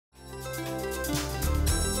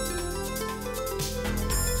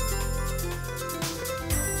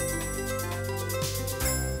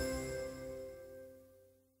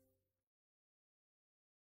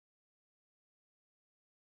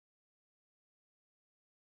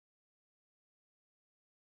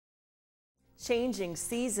Changing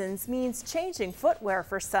seasons means changing footwear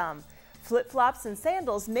for some. Flip-flops and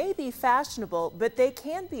sandals may be fashionable, but they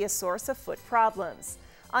can be a source of foot problems.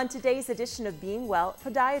 On today's edition of Being Well,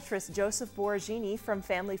 podiatrist Joseph Borrggine from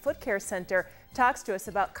Family Footcare Center talks to us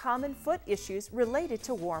about common foot issues related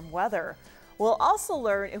to warm weather. We'll also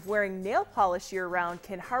learn if wearing nail polish year-round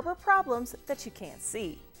can harbor problems that you can't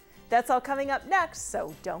see. That's all coming up next,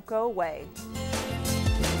 so don't go away.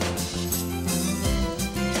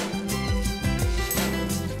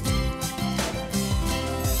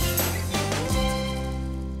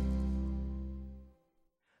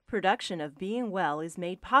 Production of Being Well is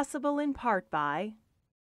made possible in part by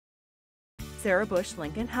Sarah Bush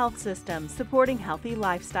Lincoln Health System, supporting healthy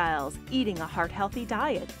lifestyles, eating a heart-healthy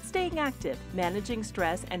diet, staying active, managing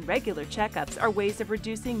stress, and regular checkups are ways of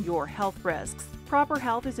reducing your health risks. Proper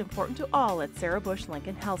health is important to all at Sarah Bush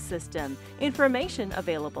Lincoln Health System. Information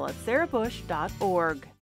available at sarahbush.org.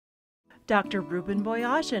 Dr. Ruben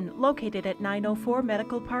Borrggine, located at 904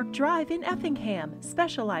 Medical Park Drive in Effingham,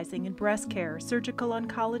 specializing in breast care, surgical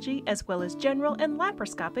oncology, as well as general and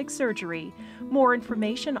laparoscopic surgery. More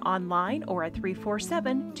information online or at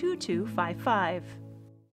 347-2255.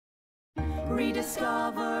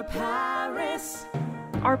 Rediscover Paris.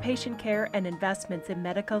 Our patient care and investments in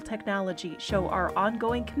medical technology show our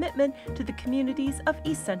ongoing commitment to the communities of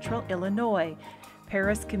East Central Illinois.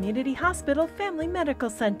 Paris Community Hospital Family Medical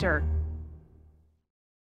Center.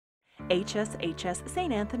 HSHS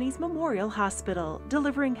St. Anthony's Memorial Hospital,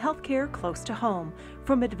 delivering healthcare close to home.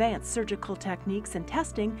 From advanced surgical techniques and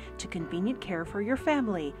testing to convenient care for your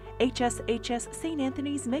family, HSHS St.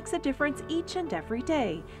 Anthony's makes a difference each and every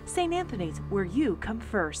day. St. Anthony's, where you come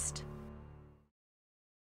first.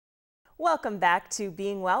 Welcome back to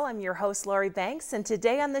Being Well. I'm your host, Lori Banks, and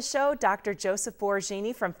today on the show, Dr. Joseph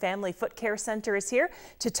Borrggine from Family Footcare Center is here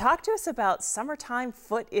to talk to us about summertime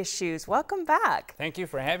foot issues. Welcome back. Thank you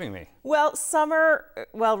for having me. Well,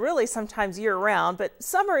 really sometimes year-round, but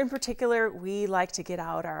summer in particular, we like to get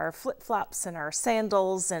out our flip-flops and our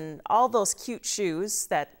sandals and all those cute shoes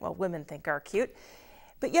that, well, women think are cute.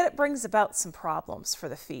 But yet it brings about some problems for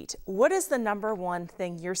the feet. What is the number one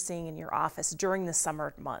thing you're seeing in your office during the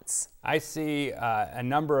summer months? I see a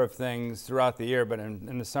number of things throughout the year, but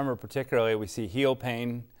in the summer particularly, we see heel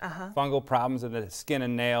pain, fungal problems in the skin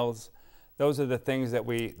and nails. Those are the things that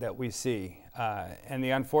we see. And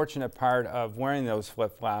the unfortunate part of wearing those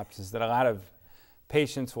flip-flops is that a lot of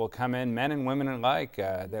patients will come in, men and women alike,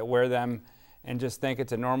 that wear them and just think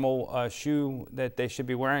it's a normal shoe that they should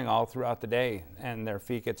be wearing all throughout the day, and their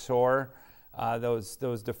feet get sore. Those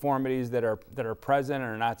deformities that are present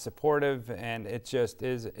are not supportive, and it just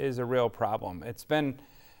is a real problem. It's been,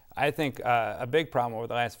 I think, a big problem over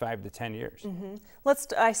the last 5 to 10 years.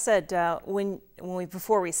 I said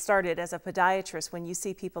before we started, as a podiatrist, when you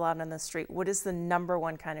see people out on the street, what is the number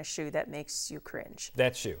one kind of shoe that makes you cringe?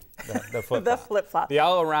 That shoe, the flip-flop. The flip-flop. The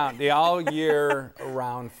all year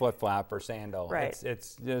round flip-flop or sandal. Right.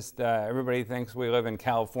 It's just everybody thinks we live in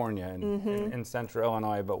California and in central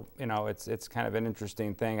Illinois, but you know it's kind of an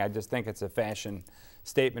interesting thing. I just think it's a fashion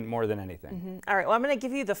statement more than anything. All right. Well, I'm going to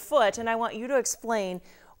give you the foot, and I want you to explain.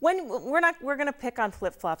 We're going to pick on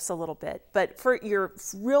flip-flops a little bit, but for your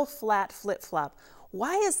real flat flip-flop,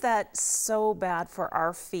 why is that so bad for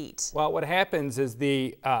our feet? Well, what happens is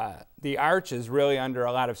the arch is really under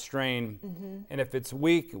a lot of strain, and if it's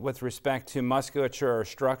weak with respect to musculature or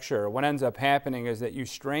structure, what ends up happening is that you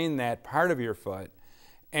strain that part of your foot,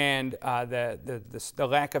 and the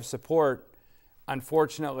lack of support,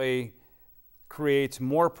 unfortunately, creates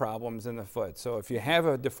more problems in the foot. So if you have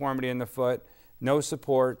a deformity in the foot, no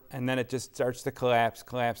support, and then it just starts to collapse.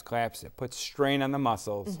 It puts strain on the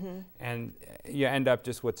muscles, and you end up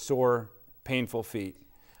just with sore, painful feet.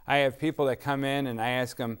 I have people that come in and I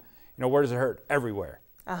ask them, you know, where does it hurt? Everywhere.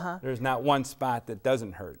 There's not one spot that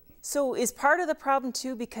doesn't hurt. So is part of the problem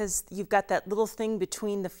too because you've got that little thing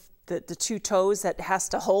between the two toes that has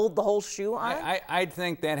to hold the whole shoe on? I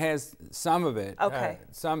think that has some of it. Okay.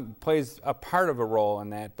 Some plays a part of a role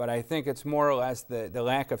in that, but I think it's more or less the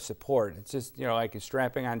lack of support. It's just, you know, like you're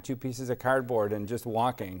strapping on 2 pieces of cardboard and just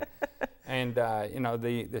walking. And, you know,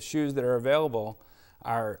 the shoes that are available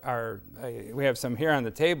we have some here on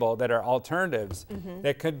the table that are alternatives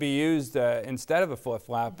that could be used instead of a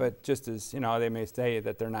flip-flop, but just as, you know, they may say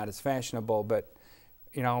that they're not as fashionable, but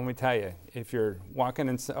you know, let me tell you, if you're walking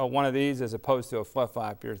in one of these as opposed to a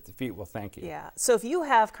flip-flop, your feet will thank you. Yeah. So if you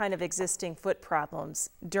have kind of existing foot problems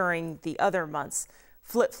during the other months,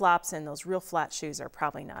 flip-flops and those real flat shoes are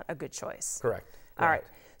probably not a good choice. Correct. All right.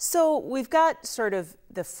 So we've got sort of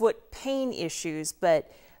the foot pain issues,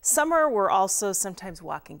 but Summer, we're also sometimes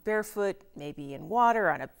walking barefoot, maybe in water,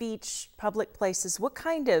 on a beach, public places. What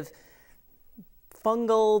kind of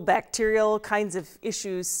fungal, bacterial kinds of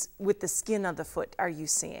issues with the skin of the foot are you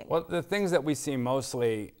seeing? Well, the things that we see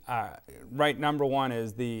mostly, number one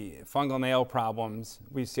is the fungal nail problems.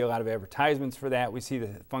 We see a lot of advertisements for that. We see the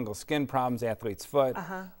fungal skin problems, athlete's foot.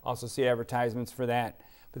 Also see advertisements for that.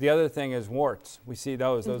 But the other thing is warts. We see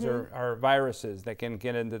those. Those are viruses that can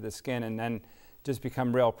get into the skin and then just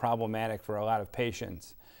become real problematic for a lot of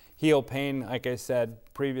patients. Heel pain, like I said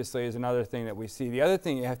previously, is another thing that we see. The other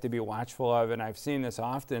thing you have to be watchful of, and I've seen this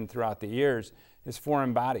often throughout the years, is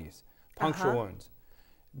foreign bodies, puncture wounds.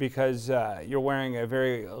 Because you're wearing a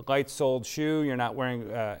very light-soled shoe, you're not wearing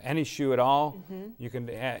any shoe at all, you can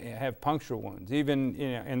have puncture wounds, even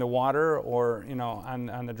in the water or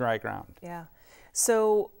on the dry ground. Yeah.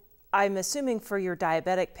 So I'm assuming for your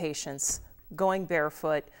diabetic patients, going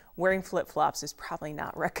barefoot, wearing flip-flops is probably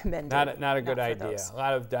not recommended. Not a good idea. A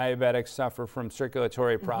lot of diabetics suffer from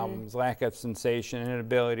circulatory problems, lack of sensation,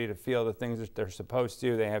 inability to feel the things that they're supposed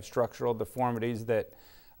to. They have structural deformities that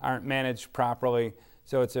aren't managed properly.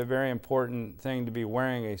 So it's a very important thing to be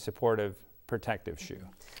wearing a supportive, protective shoe.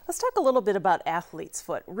 Let's talk a little bit about athlete's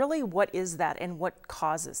foot. Really, what is that and what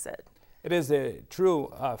causes it? It is a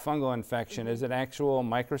true fungal infection. It's an actual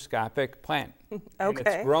microscopic plant. And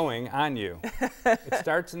it's growing on you. It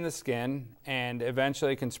starts in the skin and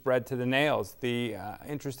eventually can spread to the nails. The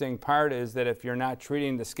interesting part is that if you're not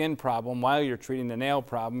treating the skin problem while you're treating the nail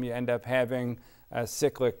problem, you end up having a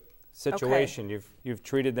cyclic situation. You've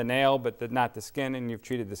treated the nail but not the skin, and you've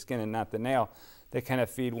treated the skin and not the nail. They kind of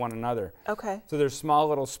feed one another. So there's small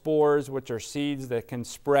little spores, which are seeds that can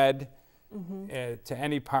spread to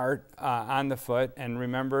any part on the foot, and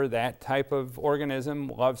remember that type of organism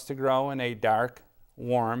loves to grow in a dark,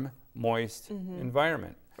 warm, moist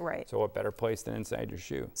environment. Right. So what better place than inside your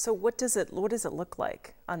shoe? So what does it look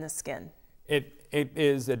like on the skin? It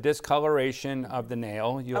is a discoloration of the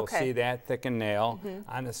nail. You'll see that thickened nail.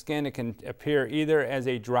 On the skin, it can appear either as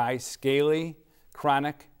a dry, scaly,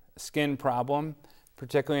 chronic skin problem,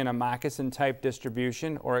 particularly in a moccasin type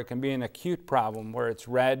distribution, or it can be an acute problem where it's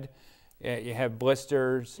red, you have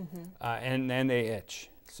blisters, and then they itch.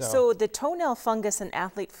 So the toenail fungus and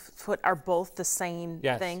athlete foot are both the same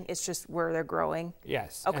thing? It's just where they're growing?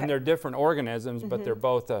 Yes, and they're different organisms, but they're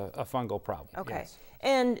both a fungal problem. Yes.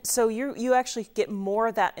 And so you actually get more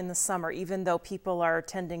of that in the summer, even though people are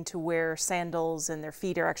tending to wear sandals and their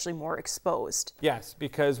feet are actually more exposed? Yes,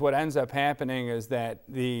 because what ends up happening is that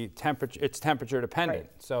it's temperature dependent.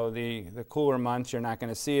 So the cooler months, you're not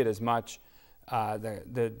going to see it as much.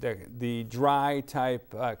 The dry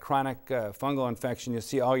type chronic fungal infection you'll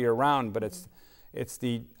see all year round, but it's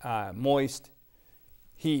the moist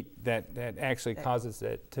heat that actually causes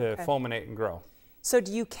it to fulminate and grow. So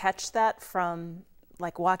do you catch that from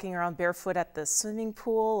like walking around barefoot at the swimming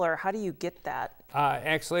pool, or how do you get that?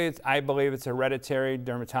 Actually, I believe it's hereditary.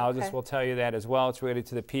 Dermatologists will tell you that as well. It's related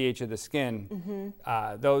to the pH of the skin.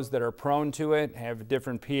 Those that are prone to it have a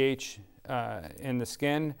different pH in the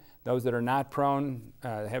skin. Those that are not prone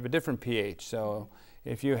have a different pH. So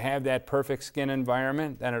if you have that perfect skin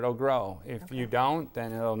environment, then it'll grow. If you don't,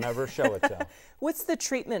 then it'll never show itself. What's the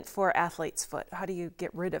treatment for athlete's foot? How do you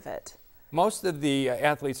get rid of it? Most of the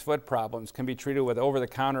athlete's foot problems can be treated with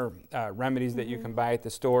over-the-counter remedies that you can buy at the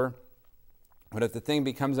store. But if the thing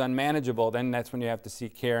becomes unmanageable, then that's when you have to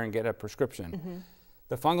seek care and get a prescription.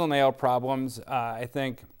 The fungal nail problems, I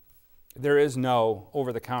think there is no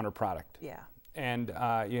over-the-counter product. And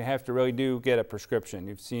you have to really get a prescription.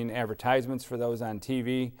 You've seen advertisements for those on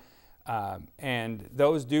TV, and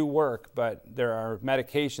those do work, but there are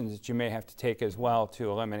medications that you may have to take as well to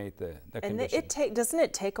eliminate the condition. And doesn't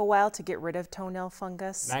it take a while to get rid of toenail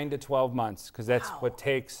fungus? 9 to 12 months, because that's what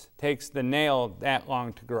takes the nail that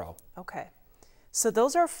long to grow. So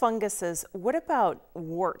those are funguses. What about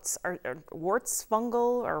warts? Are warts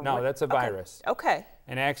fungal? Or no, that's a virus.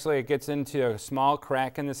 And actually it gets into a small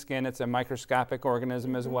crack in the skin. It's a microscopic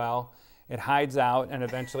organism as well. It hides out and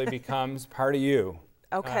eventually becomes part of you.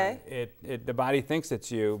 The body thinks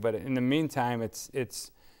it's you, but in the meantime,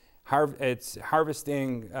 it's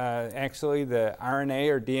harvesting actually the RNA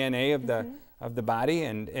or DNA of the body,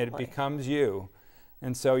 and it becomes you.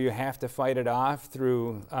 And so you have to fight it off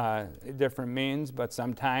through different means, but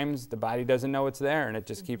sometimes the body doesn't know it's there and it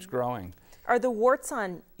just keeps growing. Are the warts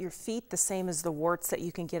on your feet the same as the warts that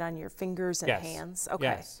you can get on your fingers and hands?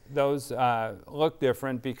 Yes, those look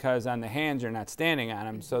different because on the hands you're not standing on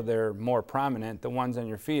them, so they're more prominent. The ones on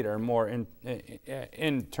your feet are more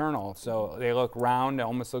internal, so they look round. It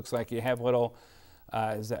almost looks like you have little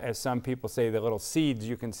as some people say, the little seeds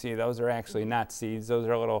you can see, those are actually not seeds. Those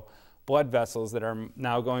are little blood vessels that are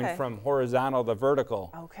now going from horizontal to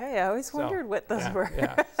vertical. Okay, I always wondered what those were.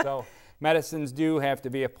 Yeah, so medicines do have to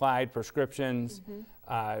be applied, prescriptions.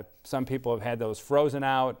 Some people have had those frozen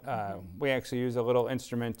out. We actually use a little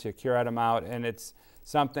instrument to cure them out, and it's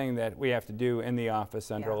something that we have to do in the office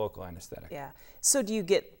under local anesthetic. Yeah. So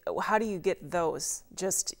how do you get those?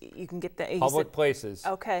 Just, you can get the... Public places.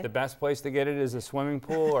 Okay. The best place to get it is a swimming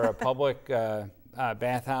pool or a public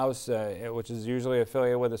bathhouse, which is usually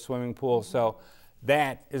affiliated with a swimming pool. So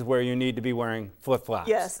that is where you need to be wearing flip-flops.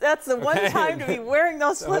 Yes, that's the one time to be wearing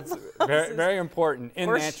those so flip-flops. Very, very important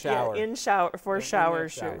in that shower. Yeah, for shower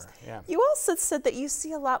shoes. Yeah. You also said that you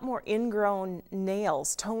see a lot more ingrown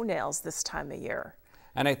nails, toenails this time of year.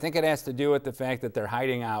 And I think it has to do with the fact that they're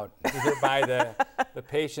hiding out either by the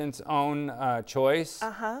patient's own choice,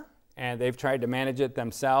 and they've tried to manage it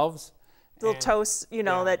themselves. Little toes,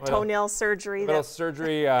 that toenail surgery. Little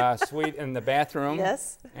surgery suite in the bathroom.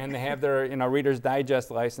 Yes. And they have their, Reader's Digest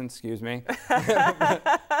license, excuse me.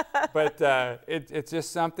 But it's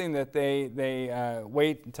just something that they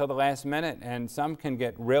wait until the last minute, and some can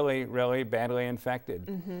get really, really badly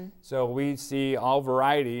infected. So we see all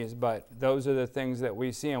varieties, but those are the things that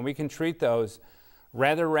we see, and we can treat those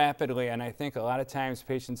rather rapidly. And I think a lot of times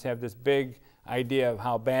patients have this big idea of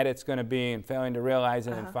how bad it's going to be and failing to realize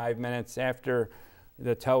it in 5 minutes after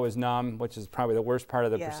the toe is numb, which is probably the worst part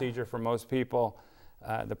of the procedure for most people.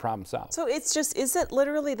 The problem solved. So it's just, is it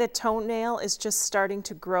literally the toenail is just starting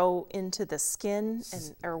to grow into the skin,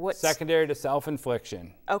 or what? Secondary to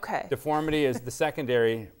self-infliction. Okay. Deformity is the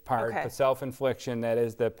secondary part, but self-infliction, that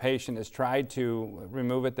is, the patient has tried to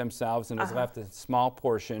remove it themselves and has left a small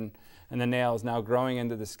portion, and the nail is now growing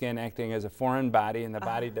into the skin, acting as a foreign body, and the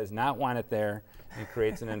body does not want it there and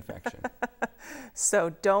creates an infection. So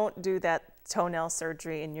don't do that toenail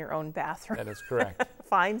surgery in your own bathroom. That is correct.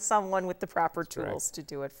 Find someone with the proper tools to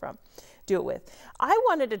do it with. I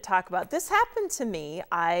wanted to talk about, this happened to me.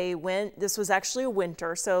 This was actually a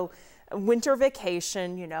winter, so a winter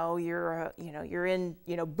vacation, you're in,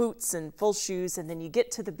 boots and full shoes, and then you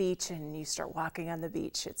get to the beach and you start walking on the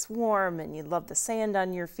beach. It's warm and you love the sand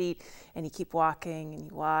on your feet, and you keep walking and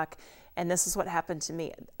you walk. And this is what happened to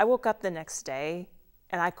me. I woke up the next day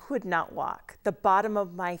and I could not walk. The bottom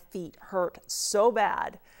of my feet hurt so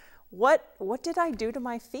bad. What did I do to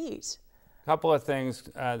my feet? A couple of things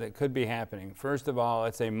that could be happening. First of all,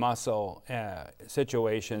 it's a muscle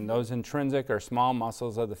situation. Those intrinsic or small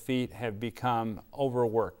muscles of the feet have become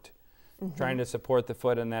overworked, trying to support the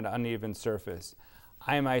foot on that uneven surface.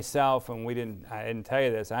 I myself, and I didn't tell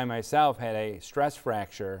you this, I myself had a stress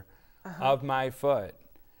fracture of my foot.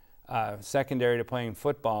 Secondary to playing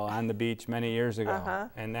football on the beach many years ago.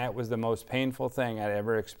 And that was the most painful thing I'd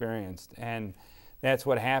ever experienced. And that's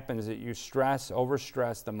what happens, that you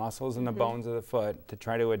overstress the muscles and the bones of the foot to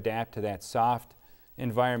try to adapt to that soft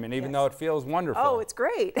environment, even though it feels wonderful. Oh, it's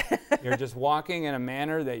great. You're just walking in a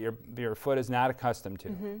manner that your foot is not accustomed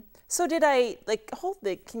to. So did I,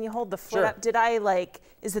 can you hold the foot up? Did I,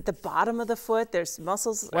 is it the bottom of the foot? There's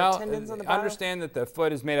muscles or tendons on the bottom? Understand that the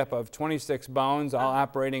foot is made up of 26 bones, all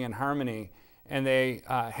operating in harmony, and they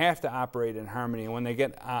have to operate in harmony. When they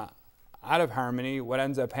get out of harmony, what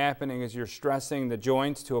ends up happening is you're stressing the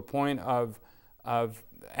joints to a point of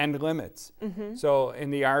end limits. So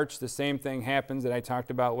in the arch, the same thing happens that I talked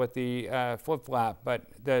about with the flip-flop, but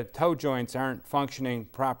the toe joints aren't functioning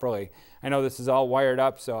properly. I know this is all wired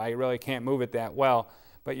up, so I really can't move it that well,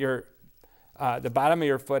 but the bottom of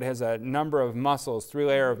your foot has a number of muscles,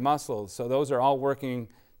 3-layer of muscles, so those are all working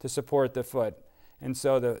to support the foot. And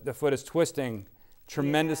so the foot is twisting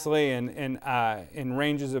tremendously in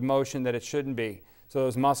ranges of motion that it shouldn't be. So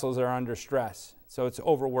those muscles are under stress. So it's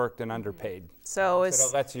overworked and underpaid. So it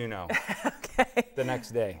lets you know the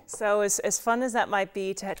next day. So as fun as that might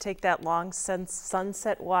be to take that long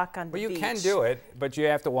sunset walk on the beach. Well, you can do it, but you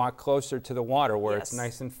have to walk closer to the water where it's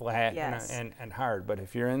nice and flat and hard. But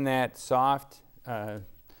if you're in that soft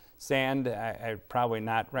sand, I'd probably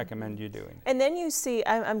not recommend you doing it. And then you see,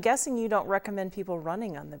 I'm guessing you don't recommend people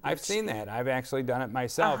running on the beach. I've seen that. I've actually done it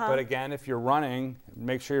myself. But again, if you're running,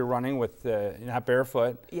 make sure you're running with not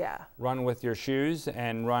barefoot. Yeah. Run with your shoes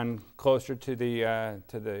and run closer to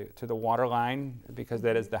the water line, because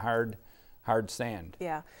that is the hard sand.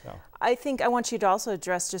 Yeah. So. I think I want you to also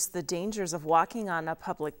address just the dangers of walking on a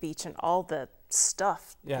public beach and all the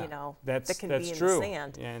stuff, that can be in the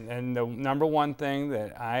sand. And the number one thing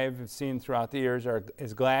that I've seen throughout the years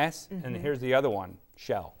is glass, and here's the other one,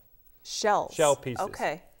 shells. Shells. Shell pieces.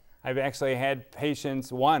 Okay. I've actually had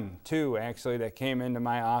patients, two actually, that came into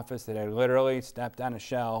my office that had literally stepped on a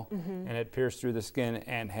shell and had pierced through the skin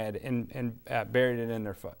and had buried it in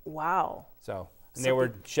their foot. Wow. So. And they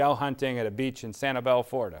were shell hunting at a beach in Sanibel,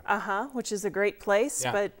 Florida. Which is a great place,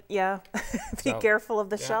 but be careful of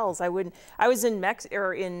the shells. I was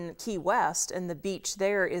in Key West, and the beach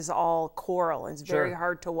there is all coral. It's very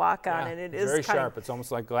hard to walk on, and it is very sharp. It's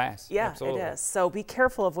almost like glass. Yeah, absolutely. It is. So be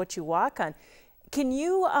careful of what you walk on. Can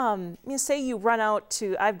you, say you run out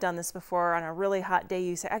to, I've done this before, on a really hot day,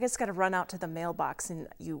 you say, I just got to run out to the mailbox, and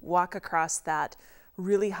you walk across that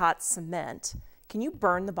really hot cement. Can you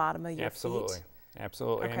burn the bottom of your feet?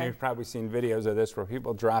 Absolutely, and you've probably seen videos of this where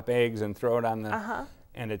people drop eggs and throw it on the,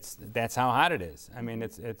 and that's how hot it is. I mean,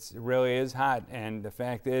 it really is hot, and the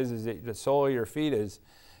fact is that the sole of your feet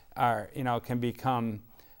can become,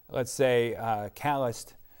 let's say,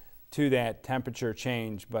 calloused to that temperature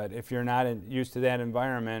change. But if you're not used to that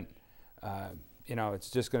environment,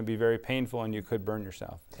 it's just going to be very painful, and you could burn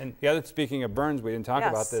yourself. And speaking of burns, we didn't talk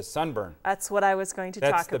about this, sunburn. That's what I was going to talk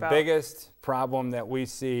about. That's the biggest problem that we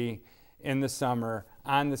see in the summer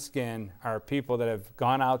on the skin are people that have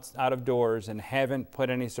gone out of doors and haven't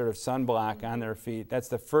put any sort of sunblock on their feet. That's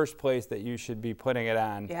the first place that you should be putting it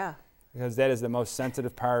on. Yeah. Because that is the most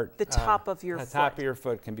sensitive part. The top of your foot. The top of your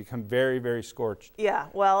foot can become very, very scorched. Yeah.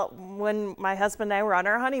 Well, when my husband and I were on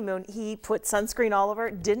our honeymoon, he put sunscreen all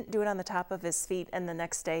over, didn't do it on the top of his feet, and the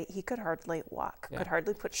next day he could hardly walk, could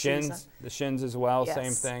hardly put shoes on. The shins as well,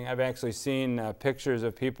 same thing. I've actually seen pictures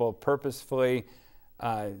of people purposefully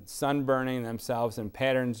sunburning themselves in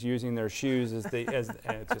patterns using their shoes and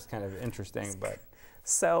it's just kind of interesting, but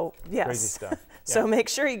crazy stuff. So make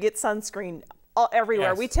sure you get sunscreen everywhere.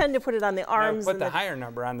 Yes. We tend to put it on the arms. Put the higher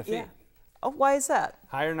number on the feet. Oh, why is that?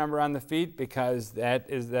 Higher number on the feet because that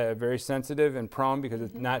is very sensitive and prone because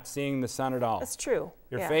it's not seeing the sun at all. That's true.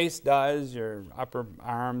 Your face does, your upper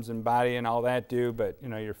arms and body and all that do, but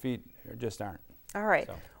your feet just aren't. All right.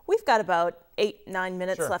 So. We've got about 8-9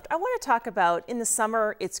 minutes left. I want to talk about, in the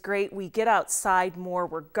summer, it's great. We get outside more.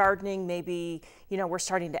 We're gardening. Maybe, we're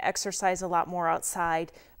starting to exercise a lot more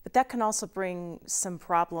outside. But that can also bring some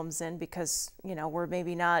problems in because, we're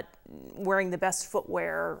maybe not wearing the best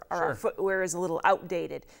footwear or our footwear is a little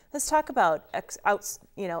outdated. Let's talk about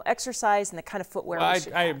exercise and the kind of footwear we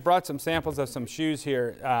should have. I brought some samples of some shoes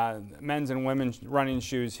here, men's and women's running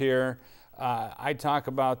shoes here. I talk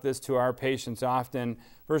about this to our patients often.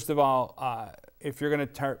 First of all, if you're going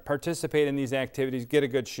to participate in these activities, get a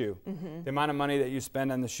good shoe. The amount of money that you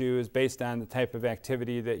spend on the shoe is based on the type of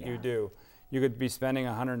activity that you do. You could be spending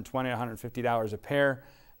 $120, $150 a pair.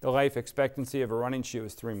 The life expectancy of a running shoe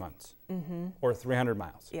is 3 months or 300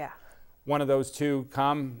 miles. Yeah. One of those two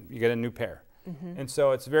you get a new pair. And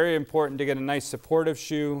so it's very important to get a nice supportive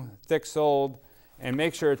shoe, thick-soled, and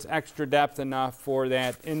make sure it's extra depth enough for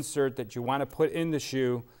that insert that you want to put in the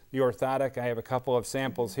shoe, the orthotic. I have a couple of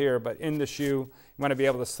samples here, but in the shoe, you want to be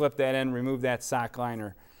able to slip that in, remove that sock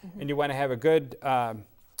liner. And you want to have a good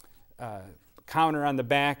counter on the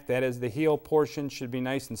back. That is, the heel portion should be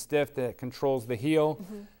nice and stiff. That controls the heel.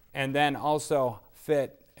 And then also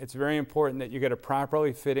fit. It's very important that you get a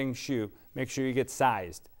properly fitting shoe. Make sure you get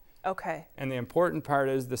sized. Okay. And the important part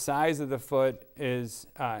is the size of the foot is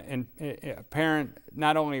apparent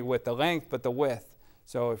not only with the length but the width.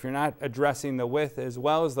 So if you're not addressing the width as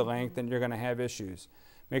well as the length, then you're going to have issues.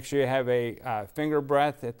 Make sure you have a finger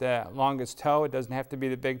breadth at the longest toe. It doesn't have to be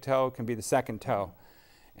the big toe. It can be the second toe.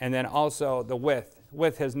 And then also the width.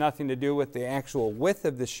 Width has nothing to do with the actual width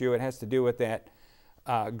of the shoe. It has to do with that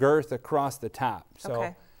girth across the top.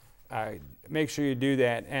 So make sure you do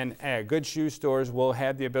that. And good shoe stores will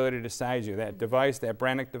have the ability to size you. That device, that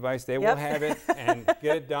Brannick device, they will have it and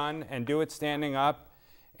get it done and do it standing up.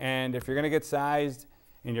 And if you're going to get sized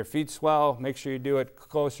and your feet swell, make sure you do it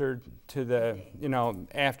closer to the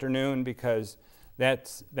afternoon because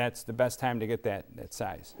that's the best time to get that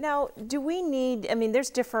size. Now, do we need, there's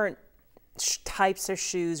different types of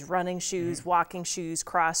shoes, running shoes, walking shoes,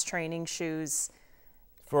 cross-training shoes.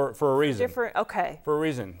 For a reason. For a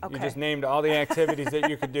reason. You just named all the activities that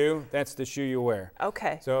you could do. That's the shoe you wear.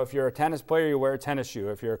 Okay. So if you're a tennis player, you wear a tennis shoe.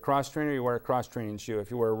 If you're a cross trainer, you wear a cross training shoe. If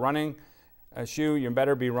you wear a running shoe, you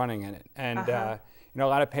better be running in it. And a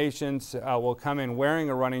lot of patients will come in wearing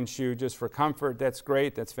a running shoe just for comfort. That's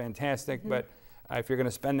great. That's fantastic. But if you're going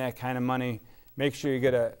to spend that kind of money, make sure you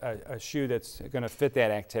get a shoe that's going to fit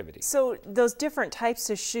that activity. So those different types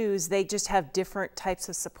of shoes, they just have different types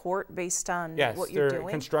of support based on what you're doing? Yes, they're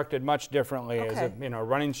constructed much differently. As a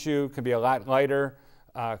running shoe could be a lot lighter.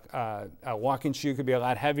 A walking shoe could be a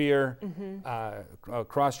lot heavier. A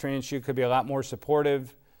cross-training shoe could be a lot more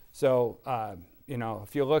supportive. So You know,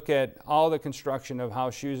 if you look at all the construction of how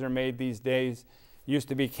shoes are made these days, used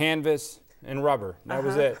to be canvas and rubber. That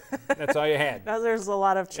was it. That's all you had. Now there's a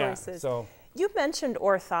lot of choices. Yeah, so you mentioned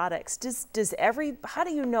orthotics. How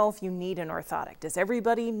do you know if you need an orthotic? Does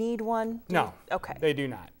everybody need one? No. Okay. They do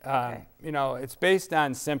not. Okay. You know, it's based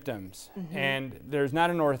on symptoms, and there's not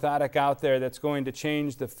an orthotic out there that's going to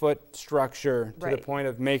change the foot structure to the point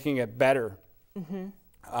of making it better.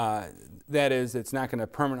 That is, it's not going to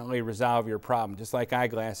permanently resolve your problem. Just like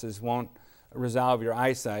eyeglasses won't resolve your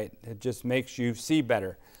eyesight, it just makes you see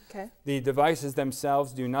better. Okay. The devices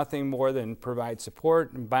themselves do nothing more than provide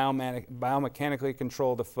support and biomechanically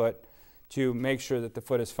control the foot to make sure that the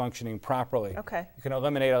foot is functioning properly. Okay. You can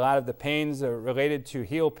eliminate a lot of the pains related to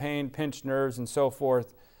heel pain, pinched nerves, and so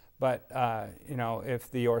forth. But you know,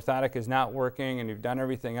 if the orthotic is not working and you've done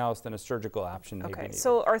everything else, then a surgical option may be needed.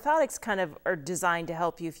 So orthotics kind of are designed to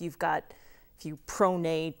help you if you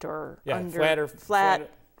pronate or flatter foot,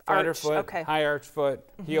 high arch foot,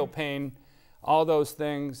 heel pain. All those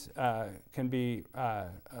things can be,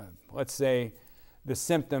 let's say, the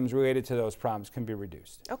symptoms related to those problems can be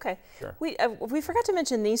reduced. Okay. Sure. We forgot to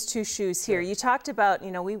mention these two shoes here. You talked about,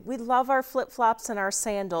 you know, we love our flip-flops and our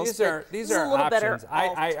sandals. These are options.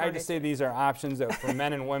 I just say these are options that for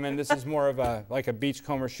men and women. This is more of like a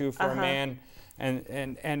beachcomber shoe for a man.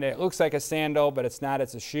 And it looks like a sandal, but it's not.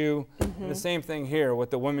 It's a shoe. And the same thing here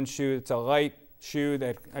with the women's shoe. It's a light shoe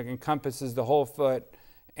that encompasses the whole foot.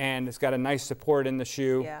 And it's got a nice support in the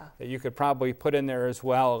shoe that you could probably put in there as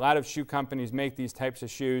well. A lot of shoe companies make these types of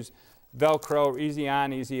shoes. Velcro, easy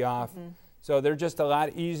on, easy off. So they're just a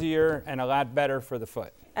lot easier and a lot better for the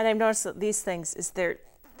foot. And I've noticed that these things,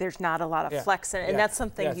 there's not a lot of flex in it, and that's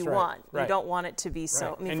something you want. You don't want it to be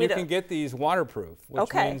so. I mean, and you can get these waterproof,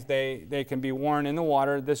 which means they can be worn in the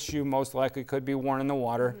water. This shoe most likely could be worn in the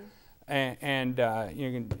water. And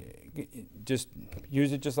you can just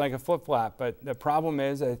use it just like a flip-flop. But the problem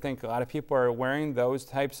is, I think a lot of people are wearing those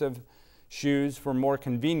types of shoes for more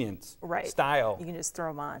convenience, style. You can just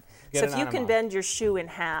throw them on. So if you can bend your shoe in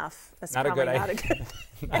half, that's probably not a good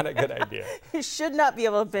not a good idea. You should not be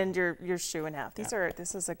able to bend your shoe in half. This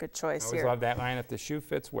is a good choice here. I always love that line, if the shoe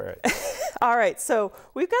fits, wear it. All right, so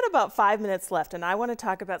we've got about 5 minutes left, and I want to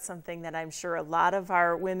talk about something that I'm sure a lot of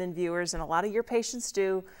our women viewers and a lot of your patients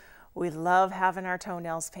do. We love having our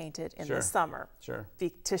toenails painted in the summer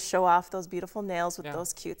to show off those beautiful nails with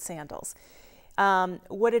those cute sandals.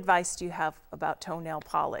 What advice do you have about toenail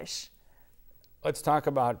polish? Let's talk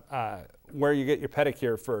about where you get your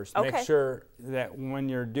pedicure first. Make sure that when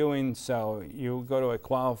you're doing so, you go to a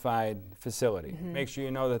qualified facility. Make sure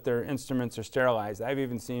you know that their instruments are sterilized. I've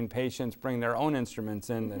even seen patients bring their own instruments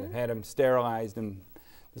in that have had them sterilized, and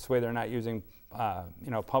this way they're not using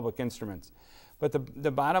public instruments. But the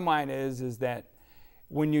bottom line is that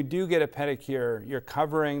when you do get a pedicure, you're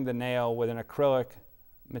covering the nail with an acrylic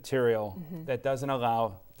material that doesn't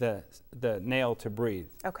allow the nail to breathe.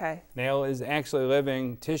 Okay. Nail is actually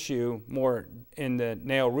living tissue more in the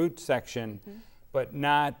nail root section, but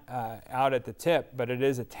not out at the tip, but it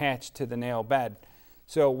is attached to the nail bed.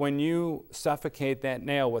 So when you suffocate that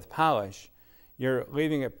nail with polish, you're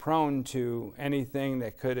leaving it prone to anything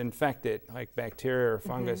that could infect it, like bacteria or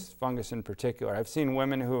fungus in particular. I've seen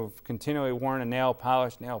women who have continually worn a nail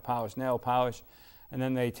polish, and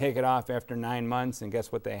then they take it off after 9 months, and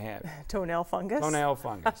guess what they have? Toenail fungus? Toenail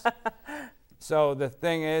fungus. So the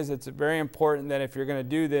thing is, it's very important that if you're going to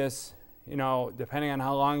do this, depending on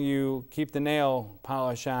how long you keep the nail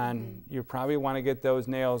polish on, you probably want to get those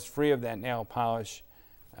nails free of that nail polish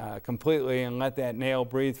completely and let that nail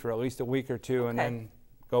breathe for at least a week or two, and then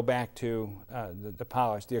go back to the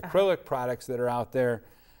polish. The acrylic products that are out there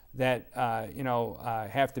that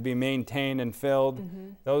have to be maintained and filled,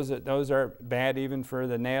 those are bad even for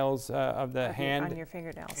the nails of the hand on your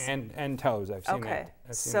fingernails and toes. I've seen that.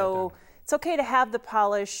 So it's okay to have the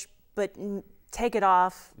polish, but take it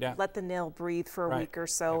off, let the nail breathe for a week or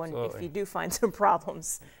so, and if you do find some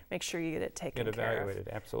problems, make sure you get it taken care of. Get evaluated,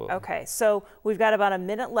 absolutely. Okay, so we've got about a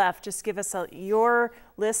minute left. Just give us your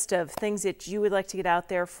list of things that you would like to get out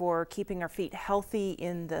there for keeping our feet healthy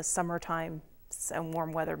in the summertime and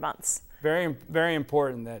warm weather months. Very, very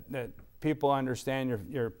important that people understand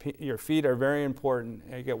your feet are very important.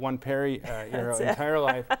 You get one pair your entire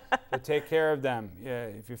life, but take care of them.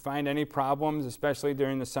 If you find any problems, especially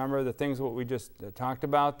during the summer, the things what we just talked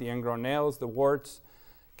about, the ingrown nails, the warts,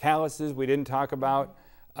 calluses we didn't talk about,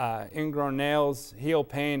 ingrown nails, heel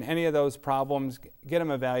pain, any of those problems, get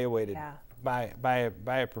them evaluated by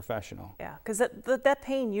a professional. Yeah, because that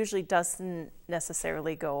pain usually doesn't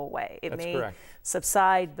necessarily go away. It may correct.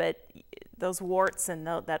 subside, but those warts and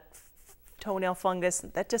that toenail fungus,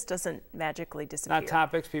 that just doesn't magically disappear. Not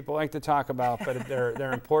topics people like to talk about, but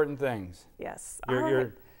they're important things. Yes.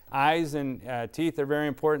 Your eyes and teeth are very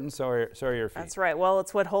important, so are your feet. That's right. Well,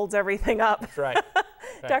 it's what holds everything up. That's right.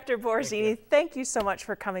 Dr. Borrggine, thank you so much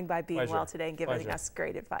for coming by Being Pleasure. Well today and giving Pleasure. us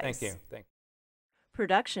great advice. Thank you. Thank you.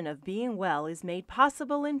 Production of Being Well is made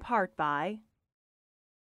possible in part by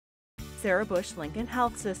Sarah Bush Lincoln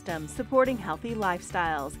Health System, supporting healthy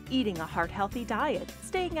lifestyles, eating a heart-healthy diet,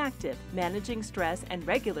 staying active, managing stress, and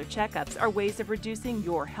regular checkups are ways of reducing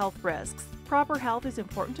your health risks. Proper health is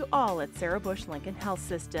important to all at Sarah Bush Lincoln Health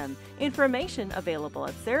System. Information available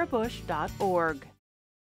at sarahbush.org.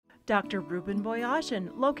 Dr. Ruben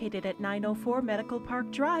Borrggine, located at 904 Medical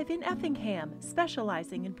Park Drive in Effingham,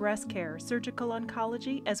 specializing in breast care, surgical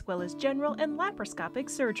oncology, as well as general and laparoscopic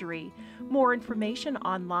surgery. More information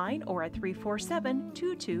online or at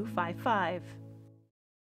 347-2255.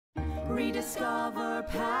 Rediscover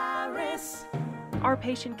Paris. Our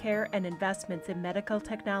patient care and investments in medical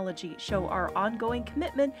technology show our ongoing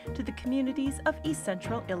commitment to the communities of East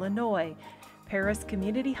Central Illinois. Paris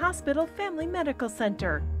Community Hospital Family Medical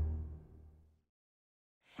Center.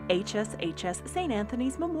 HSHS St.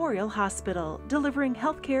 Anthony's Memorial Hospital, delivering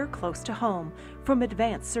healthcare close to home. From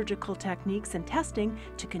advanced surgical techniques and testing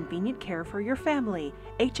to convenient care for your family,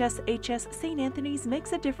 HSHS St. Anthony's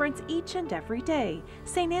makes a difference each and every day.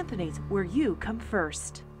 St. Anthony's, where you come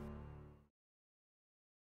first.